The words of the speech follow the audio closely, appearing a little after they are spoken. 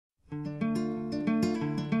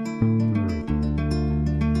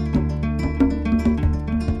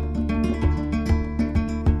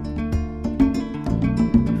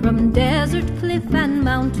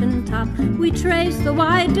mountain top, we trace the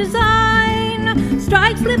wide design.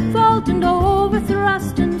 Strike, slip, fault, and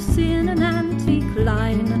overthrust, and sin and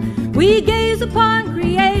anticline. We gaze upon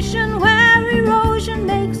creation where erosion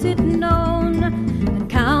makes it known, and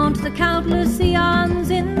count the countless eons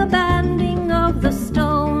in the banding of the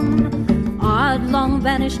stone. Odd,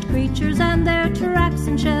 long-vanished creatures and their tracks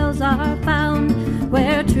and shells are found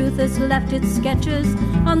where truth has left its sketches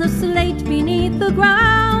on the slate beneath the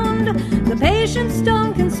ground. The patient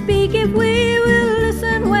stone can speak if we will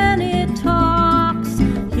listen when it talks.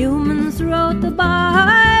 Humans wrote the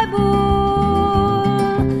Bible,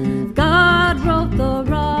 God wrote the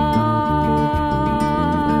rocks.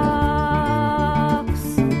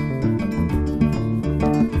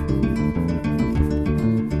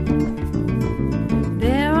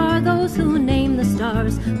 There are those who name the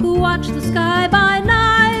stars, who watch the sky by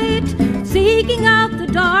night, seeking out the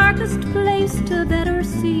darkest place to better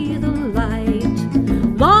see the light.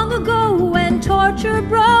 Long ago, when torture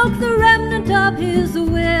broke the remnant of his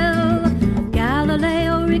will,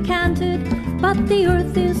 Galileo recanted, but the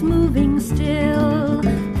earth is moving still.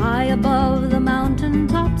 High above the mountain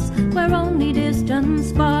tops, where only distant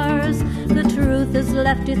spars, the truth has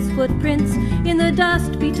left its footprints in the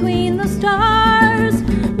dust between the stars.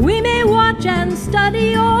 We may watch and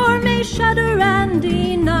study, or may shudder and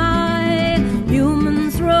deny.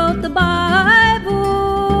 Humans wrote the Bible,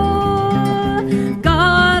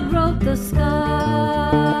 God wrote the sky.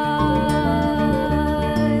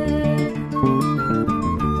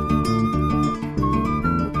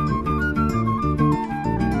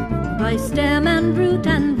 By stem and root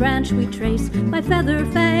and branch we trace, by feather,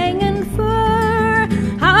 fang, and fur,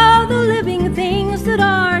 how the living things that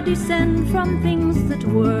are descend from things that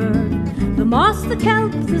were. The moss, the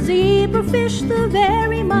kelp, the zebrafish, the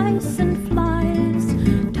very mice and flies.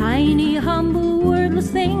 Tiny, humble, wordless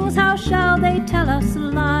things, how shall they tell us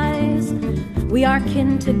lies? We are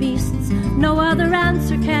kin to beasts, no other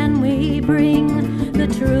answer can we bring. The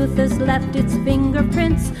truth has left its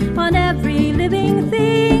fingerprints on every living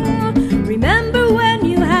thing. Remember when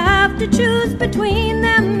you have to choose between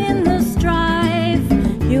them in the strife.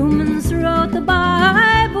 Humans wrote the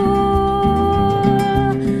Bible,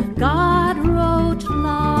 God wrote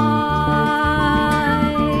life.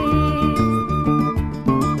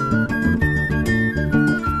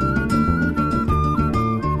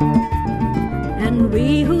 And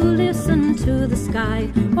we who listen to the sky,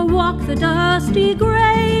 or walk the dusty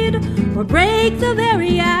grade, or break the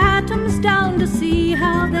very atoms down to see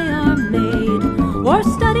how they are made, or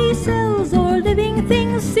study cells or living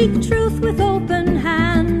things, seek truth with open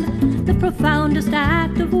hand. The profoundest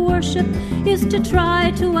act of worship is to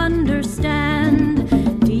try to understand.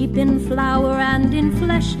 Deep in flower and in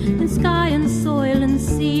flesh, in sky and soil and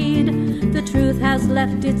seed, the truth has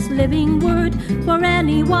left its living word for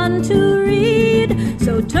anyone to read.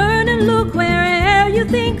 So turn and look where'er you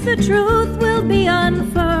think the truth will be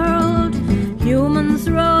unfurled.